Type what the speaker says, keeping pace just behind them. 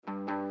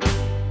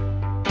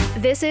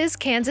This is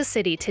Kansas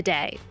City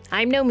Today.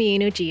 I'm Nomin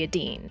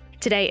Ujiyediin.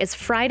 Today is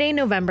Friday,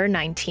 November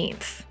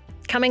 19th.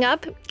 Coming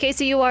up,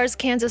 KCUR's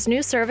Kansas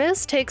News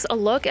Service takes a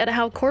look at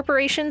how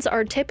corporations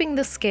are tipping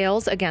the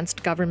scales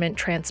against government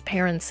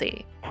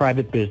transparency.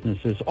 Private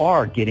businesses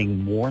are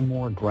getting more and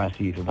more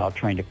aggressive about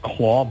trying to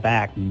claw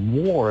back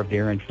more of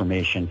their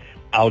information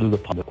out of the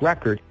public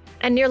record.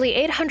 And nearly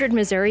 800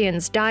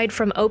 Missourians died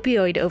from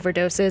opioid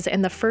overdoses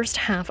in the first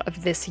half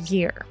of this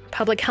year.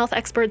 Public health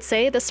experts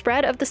say the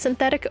spread of the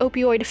synthetic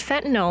opioid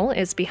fentanyl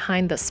is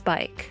behind the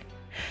spike.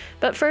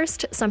 But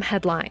first, some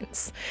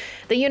headlines.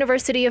 The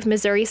University of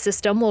Missouri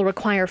system will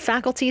require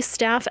faculty,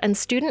 staff, and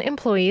student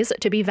employees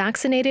to be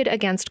vaccinated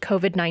against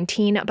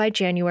COVID-19 by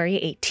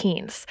January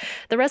 18th.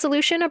 The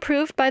resolution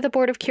approved by the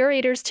Board of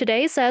Curators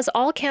today says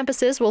all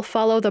campuses will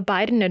follow the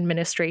Biden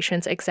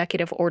administration's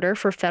executive order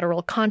for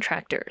federal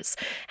contractors.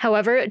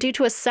 However, due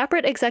to a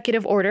separate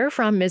executive order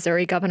from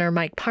Missouri Governor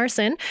Mike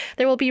Parson,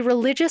 there will be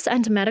religious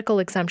and medical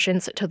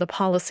exemptions to the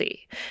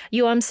policy.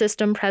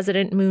 System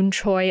President Moon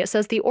Choi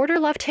says the order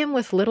left him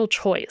with little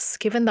choice,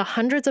 given the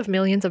hundreds of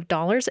millions of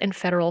dollars in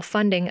federal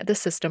funding the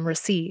system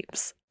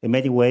receives. In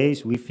many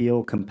ways, we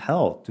feel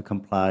compelled to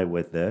comply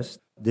with this.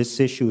 This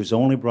issue is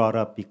only brought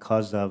up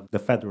because of the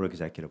federal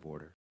executive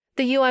order.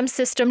 The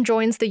system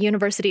joins the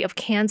University of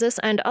Kansas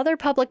and other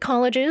public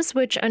colleges,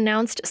 which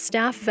announced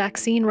staff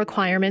vaccine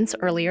requirements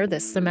earlier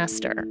this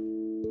semester.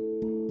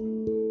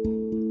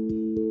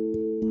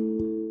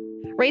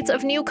 Rates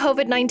of new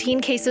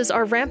COVID-19 cases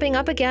are ramping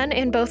up again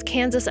in both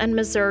Kansas and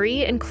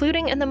Missouri,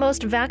 including in the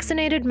most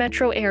vaccinated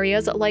metro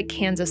areas like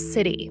Kansas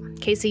City.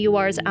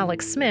 KCUR's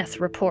Alex Smith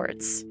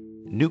reports.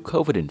 New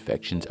COVID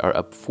infections are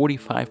up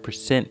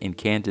 45% in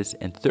Kansas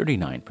and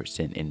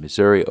 39% in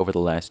Missouri over the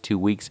last 2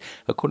 weeks,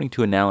 according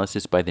to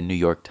analysis by the New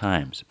York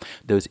Times.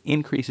 Those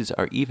increases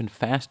are even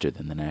faster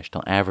than the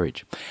national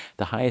average.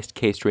 The highest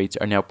case rates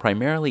are now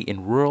primarily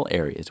in rural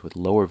areas with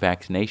lower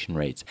vaccination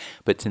rates,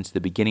 but since the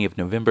beginning of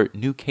November,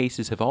 new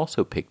cases have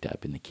also picked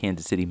up in the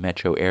Kansas City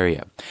metro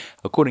area.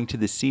 According to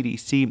the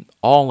CDC,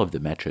 all of the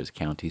metro's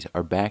counties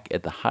are back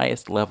at the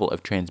highest level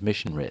of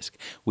transmission risk,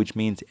 which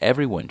means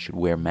everyone should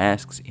wear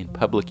masks in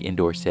public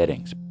indoor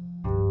settings.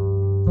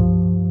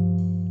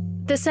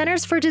 The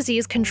Centers for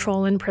Disease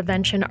Control and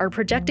Prevention are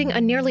projecting a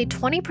nearly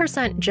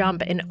 20%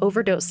 jump in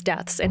overdose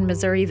deaths in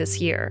Missouri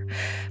this year.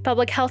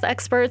 Public health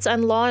experts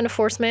and law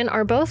enforcement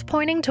are both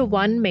pointing to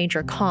one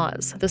major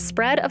cause: the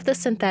spread of the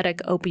synthetic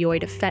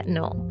opioid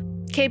fentanyl.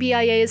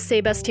 KBIA's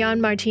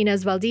Sebastian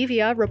Martinez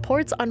Valdivia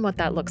reports on what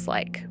that looks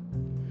like.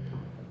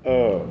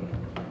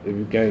 If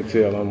you can't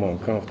tell, I'm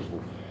uncomfortable.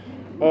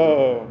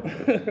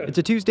 It's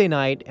a Tuesday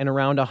night, and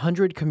around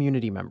 100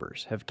 community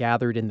members have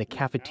gathered in the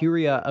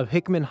cafeteria of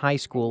Hickman High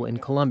School in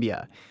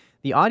Columbia.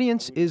 The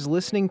audience is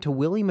listening to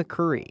Willie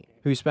McCurry,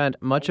 who spent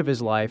much of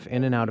his life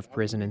in and out of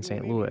prison in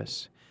St.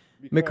 Louis.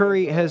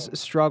 McCurry has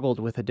struggled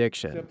with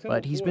addiction,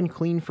 but he's been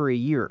clean for a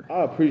year.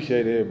 I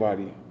appreciate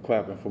everybody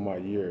clapping for my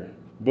year,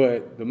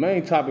 but the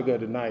main topic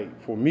of the night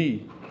for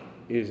me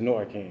is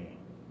Narcan.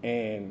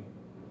 And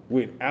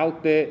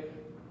without that,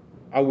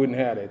 I wouldn't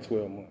have that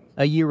 12 months.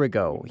 A year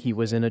ago, he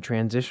was in a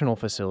transitional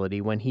facility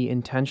when he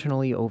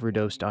intentionally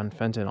overdosed on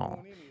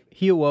fentanyl.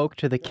 He awoke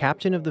to the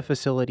captain of the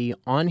facility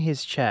on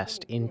his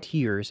chest in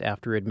tears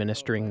after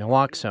administering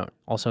naloxone,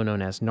 also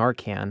known as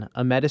Narcan,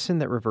 a medicine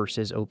that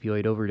reverses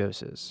opioid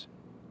overdoses.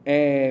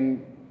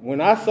 And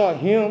when I saw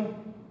him,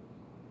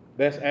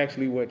 that's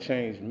actually what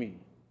changed me.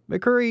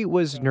 McCurry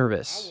was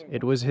nervous.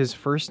 It was his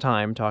first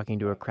time talking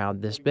to a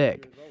crowd this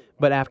big.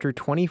 But after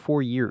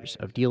 24 years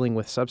of dealing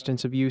with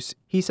substance abuse,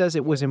 he says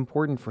it was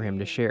important for him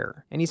to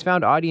share, and he's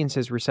found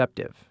audiences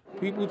receptive.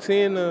 People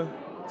tend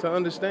to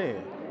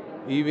understand.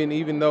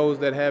 Even those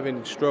that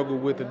haven't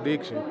struggled with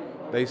addiction,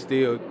 they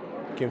still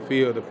can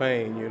feel the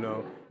pain,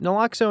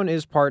 Naloxone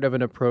is part of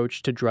an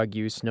approach to drug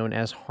use known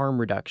as harm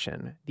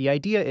reduction. The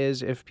idea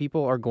is if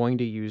people are going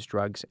to use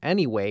drugs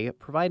anyway,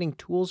 providing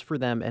tools for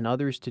them and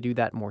others to do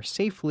that more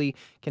safely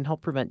can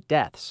help prevent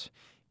deaths.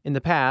 In the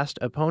past,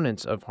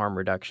 opponents of harm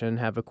reduction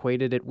have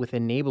equated it with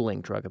enabling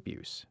drug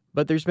abuse,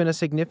 but there's been a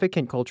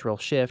significant cultural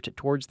shift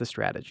towards the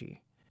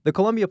strategy. The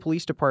Columbia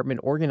Police Department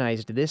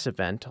organized this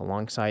event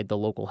alongside the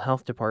local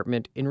health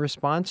department in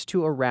response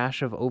to a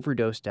rash of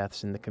overdose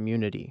deaths in the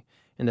community.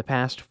 In the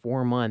past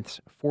 4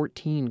 months,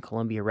 14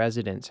 Columbia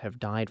residents have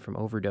died from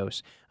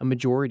overdose, a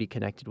majority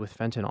connected with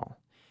fentanyl.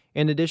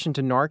 In addition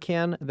to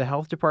Narcan, the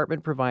health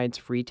department provides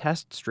free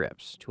test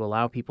strips to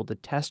allow people to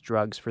test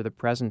drugs for the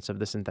presence of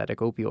the synthetic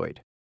opioid.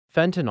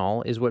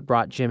 Fentanyl is what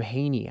brought Jim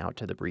Haney out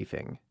to the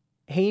briefing.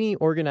 Haney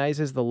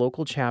organizes the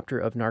local chapter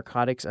of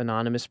Narcotics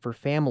Anonymous for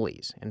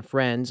families and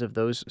friends of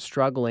those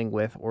struggling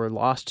with or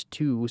lost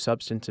to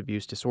substance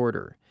abuse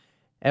disorder.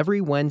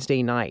 Every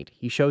Wednesday night,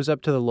 he shows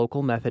up to the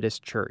local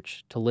Methodist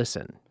church to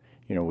listen.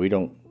 We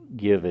don't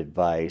give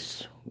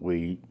advice.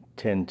 We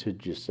tend to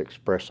just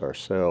express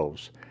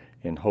ourselves,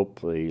 and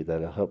hopefully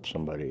that'll help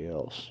somebody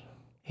else.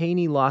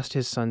 Haney lost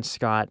his son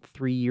Scott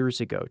 3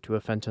 years ago to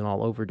a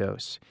fentanyl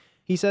overdose.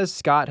 He says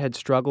Scott had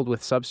struggled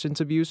with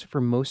substance abuse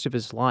for most of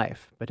his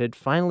life, but had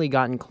finally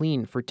gotten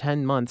clean for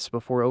 10 months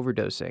before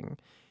overdosing.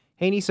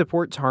 Haney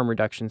supports harm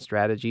reduction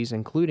strategies,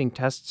 including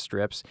test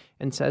strips,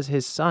 and says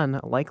his son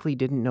likely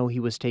didn't know he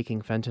was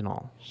taking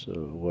fentanyl. So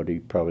what he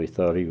probably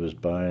thought he was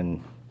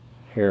buying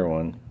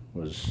heroin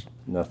was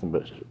nothing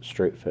but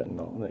straight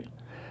fentanyl.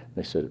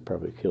 They said it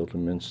probably killed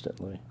him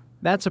instantly.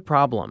 That's a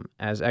problem,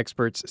 as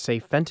experts say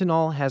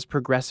fentanyl has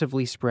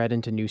progressively spread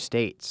into new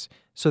states,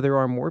 so there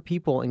are more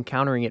people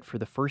encountering it for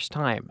the first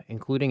time,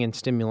 including in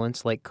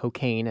stimulants like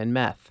cocaine and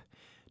meth.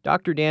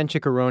 Dr. Dan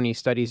Ciccarone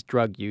studies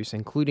drug use,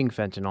 including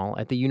fentanyl,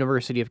 at the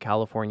University of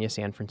California,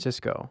 San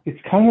Francisco. It's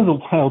kind of the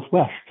Wild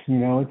West,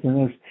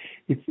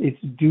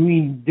 it's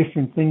doing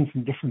different things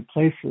in different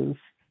places.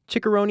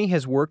 Ciccarone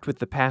has worked with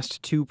the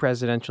past 2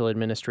 presidential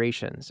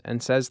administrations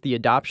and says the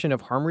adoption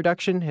of harm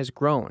reduction has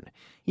grown.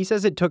 He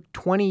says it took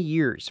 20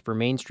 years for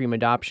mainstream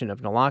adoption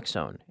of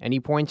naloxone, and he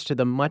points to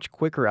the much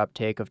quicker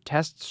uptake of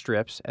test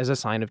strips as a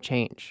sign of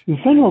change. The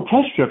fentanyl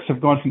test strips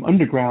have gone from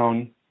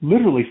underground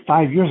literally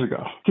 5 years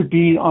ago to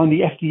being on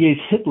the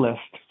FDA's hit list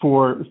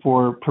for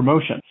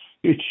promotion.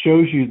 It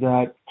shows you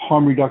that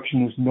harm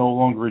reduction is no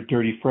longer a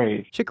dirty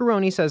phrase.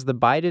 Ciccarone says the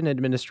Biden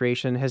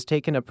administration has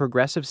taken a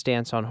progressive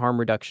stance on harm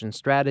reduction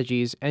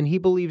strategies, and he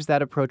believes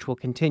that approach will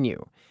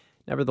continue.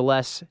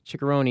 Nevertheless,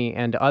 Ciccarone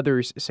and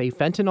others say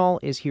fentanyl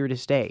is here to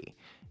stay,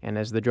 and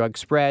as the drug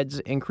spreads,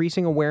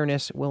 increasing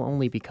awareness will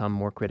only become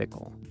more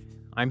critical.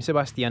 I'm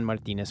Sebastián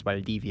Martínez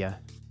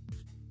Valdivia.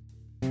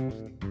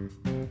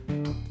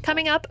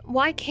 Coming up,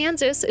 why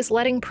Kansas is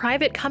letting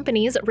private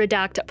companies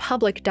redact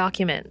public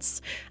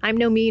documents. I'm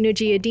Nomi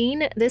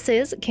Nujiyadeen. This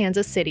is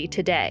Kansas City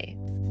Today.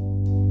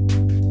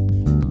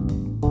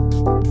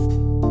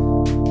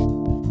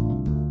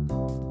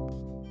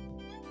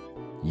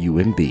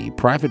 UMB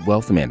Private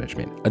Wealth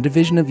Management, a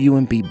division of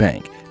UMB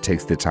Bank,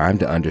 takes the time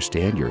to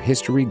understand your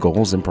history,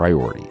 goals, and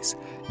priorities.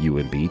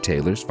 UMB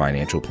tailors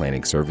financial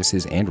planning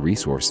services and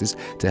resources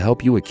to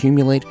help you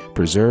accumulate,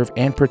 preserve,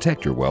 and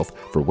protect your wealth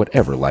for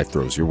whatever life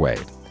throws your way.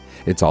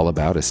 It's all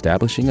about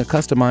establishing a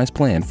customized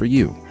plan for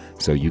you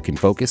so you can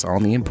focus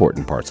on the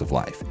important parts of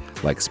life,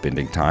 like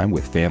spending time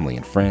with family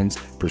and friends,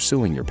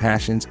 pursuing your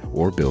passions,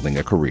 or building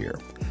a career.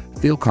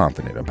 Feel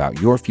confident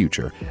about your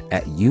future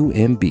at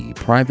UMB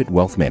Private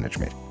Wealth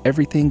Management.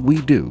 Everything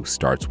we do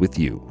starts with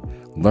you.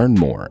 Learn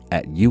more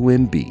at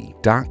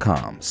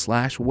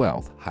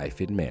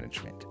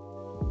umb.com/wealth-management.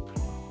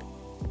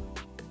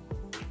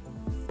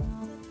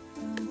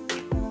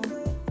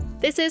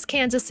 This is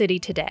Kansas City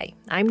Today.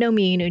 I'm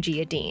Nomi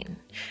Nujiyadeen.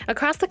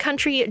 Across the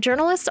country,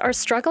 journalists are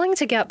struggling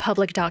to get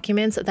public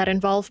documents that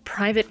involve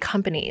private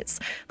companies.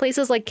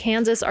 Places like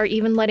Kansas are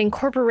even letting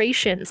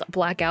corporations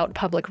black out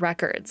public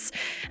records.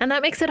 And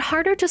that makes it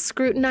harder to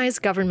scrutinize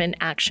government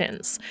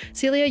actions.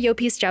 Celia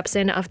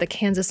Yopis-Jepson of the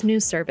Kansas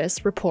News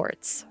Service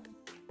reports.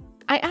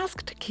 I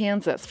asked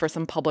Kansas for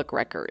some public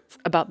records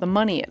about the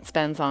money it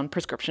spends on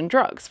prescription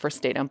drugs for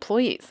state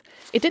employees.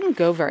 It didn't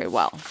go very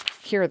well.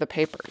 Here are the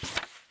papers.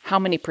 How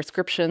many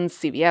prescriptions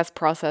CVS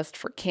processed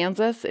for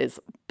Kansas is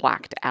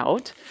blacked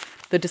out.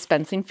 The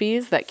dispensing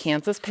fees that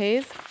Kansas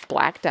pays,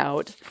 blacked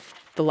out.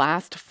 The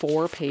last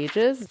 4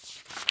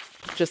 pages,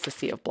 just a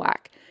sea of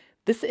black.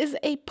 This is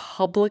a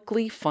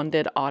publicly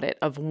funded audit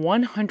of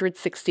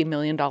 $160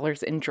 million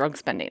in drug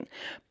spending.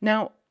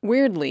 Now,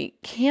 weirdly,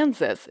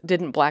 Kansas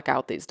didn't black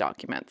out these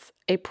documents.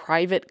 A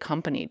private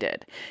company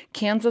did.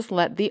 Kansas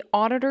let the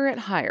auditor it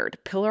hired,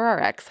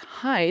 PillarRx,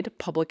 hide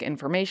public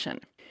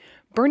information.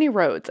 Bernie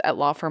Rhodes at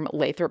law firm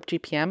Lathrop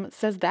GPM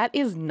says that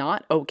is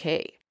not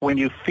okay. When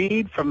you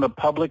feed from the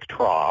public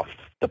trough,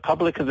 the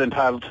public is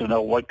entitled to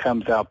know what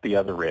comes out the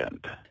other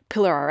end.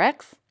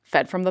 PillarRx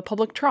fed from the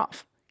public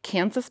trough.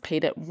 Kansas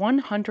paid it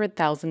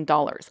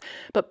 $100,000,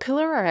 but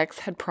PillarRx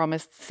had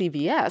promised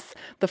CVS,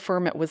 the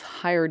firm it was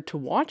hired to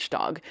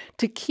watchdog,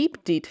 to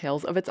keep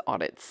details of its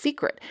audit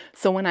secret.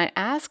 So when I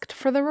asked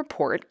for the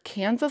report,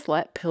 Kansas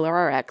let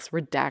PillarRx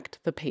redact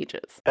the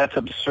pages. That's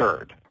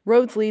absurd.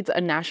 Rhodes leads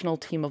a national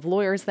team of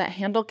lawyers that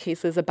handle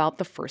cases about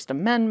the First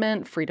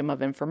Amendment, freedom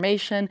of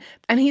information,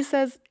 and he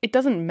says it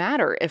doesn't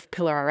matter if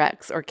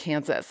PillarRx or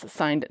Kansas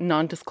signed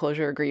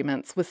non-disclosure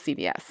agreements with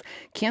CVS.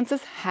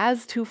 Kansas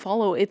has to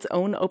follow its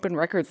own open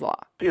records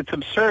law. It's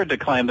absurd to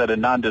claim that a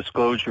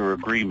non-disclosure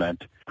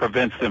agreement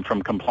prevents them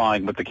from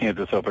complying with the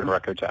Kansas Open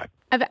Records Act.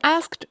 I've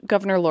asked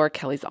Governor Laura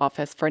Kelly's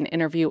office for an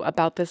interview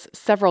about this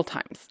several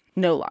times.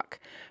 No luck.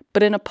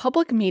 But in a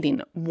public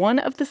meeting, one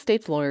of the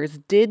state's lawyers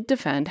did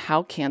defend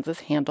how Kansas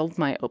handled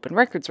my open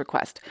records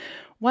request,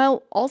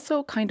 while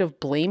also kind of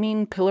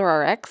blaming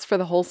PillarRx for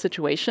the whole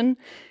situation.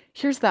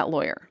 Here's that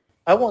lawyer.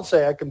 I won't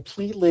say I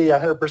completely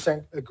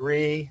 100%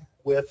 agree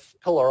with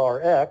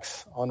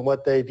PillarRx on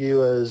what they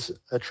view as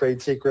a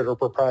trade secret or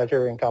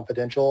proprietary and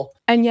confidential.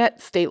 And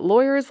yet, state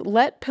lawyers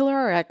let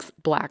PillarRx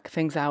black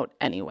things out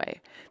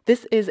anyway.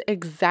 This is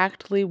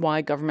exactly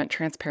why government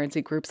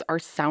transparency groups are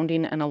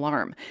sounding an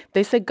alarm.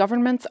 They say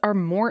governments are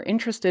more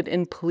interested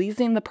in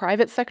pleasing the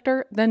private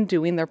sector than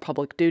doing their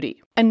public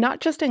duty. And not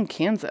just in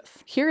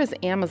Kansas. Here is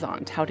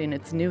Amazon touting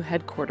its new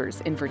headquarters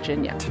in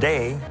Virginia.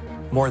 Today,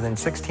 more than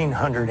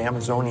 1,600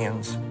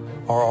 Amazonians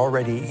are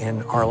already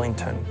in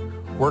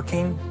Arlington,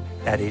 working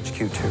at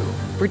HQ2.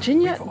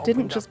 Virginia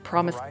didn't just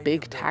promise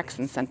big tax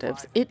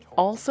incentives, it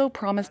also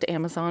promised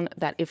Amazon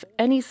that if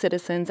any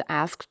citizens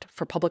asked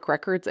for public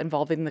records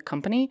involving the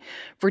company,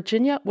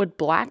 Virginia would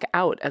black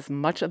out as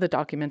much of the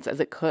documents as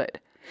it could.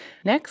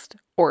 Next,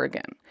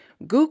 Oregon.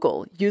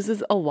 Google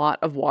uses a lot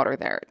of water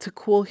there to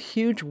cool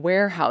huge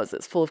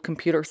warehouses full of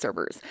computer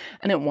servers,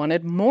 and it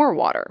wanted more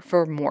water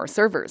for more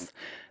servers.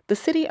 The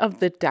city of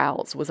the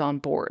Dalles was on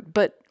board,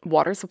 but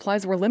water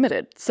supplies were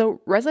limited, so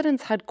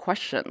residents had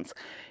questions.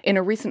 In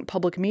a recent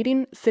public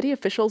meeting, city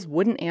officials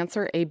wouldn't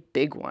answer a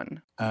big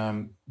one.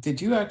 Did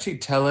you actually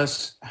tell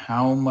us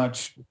how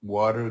much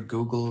water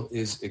Google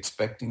is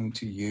expecting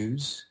to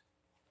use?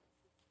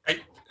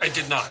 I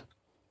did not.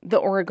 The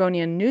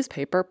Oregonian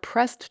newspaper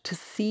pressed to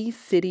see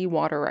city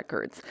water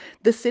records.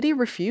 The city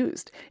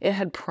refused. It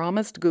had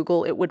promised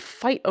Google it would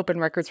fight open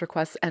records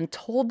requests and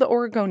told the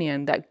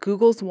Oregonian that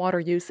Google's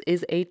water use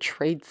is a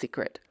trade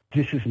secret.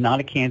 This is not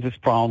a Kansas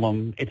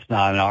problem. It's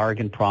not an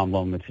Oregon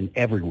problem. It's an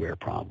everywhere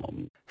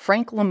problem.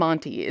 Frank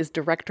Lamonti is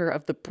director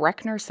of the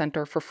Breckner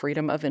Center for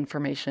Freedom of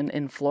Information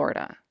in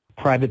Florida.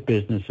 Private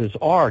businesses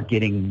are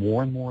getting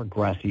more and more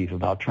aggressive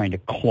about trying to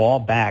claw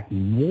back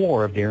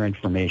more of their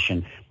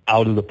information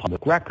out of the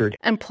public record.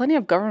 And plenty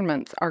of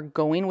governments are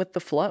going with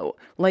the flow,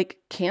 like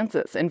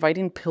Kansas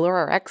inviting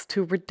PillarRx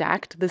to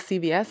redact the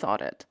CVS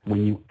audit.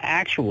 When you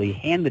actually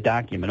hand the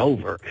document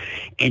over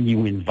and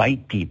you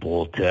invite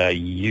people to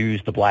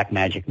use the black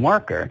magic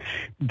marker,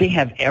 they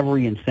have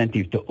every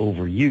incentive to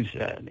overuse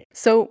it.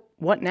 So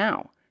what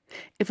now?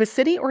 If a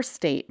city or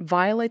state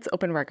violates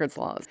open records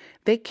laws,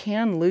 they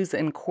can lose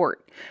in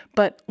court.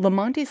 But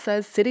Lamonti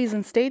says cities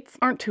and states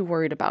aren't too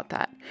worried about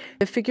that.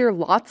 They figure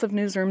lots of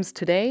newsrooms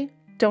today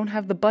don't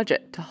have the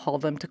budget to haul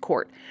them to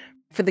court.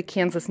 For the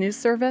Kansas News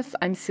Service,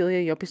 I'm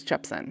Celia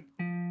Yopis-Jepsen.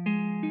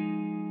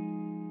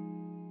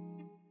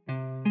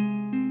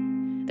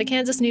 The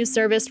Kansas News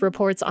Service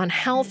reports on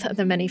health,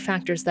 the many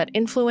factors that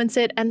influence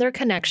it, and their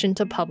connection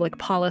to public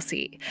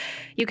policy.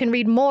 You can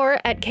read more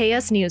at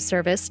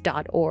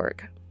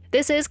ksnewsservice.org.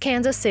 This is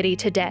Kansas City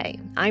Today.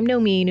 I'm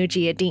Nomi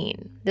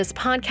Nujia-Dean. This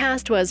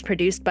podcast was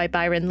produced by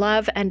Byron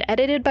Love and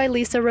edited by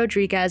Lisa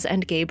Rodriguez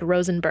and Gabe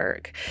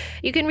Rosenberg.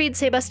 You can read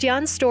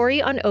Sebastian's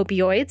story on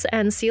opioids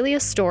and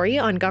Celia's story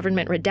on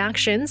government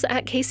redactions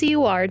at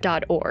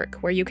kcur.org,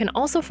 where you can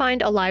also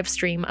find a live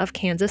stream of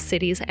Kansas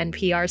City's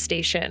NPR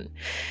station.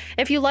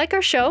 If you like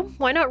our show,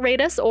 why not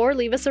rate us or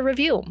leave us a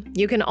review?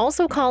 You can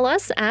also call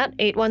us at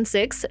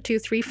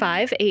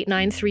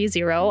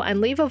 816-235-8930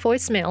 and leave a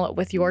voicemail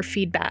with your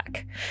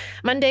feedback.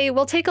 Monday,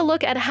 we'll take a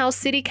look at how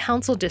city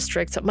council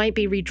districts might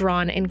be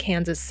redrawn in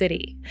Kansas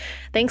City.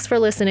 Thanks for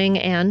listening,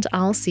 and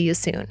I'll see you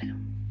soon.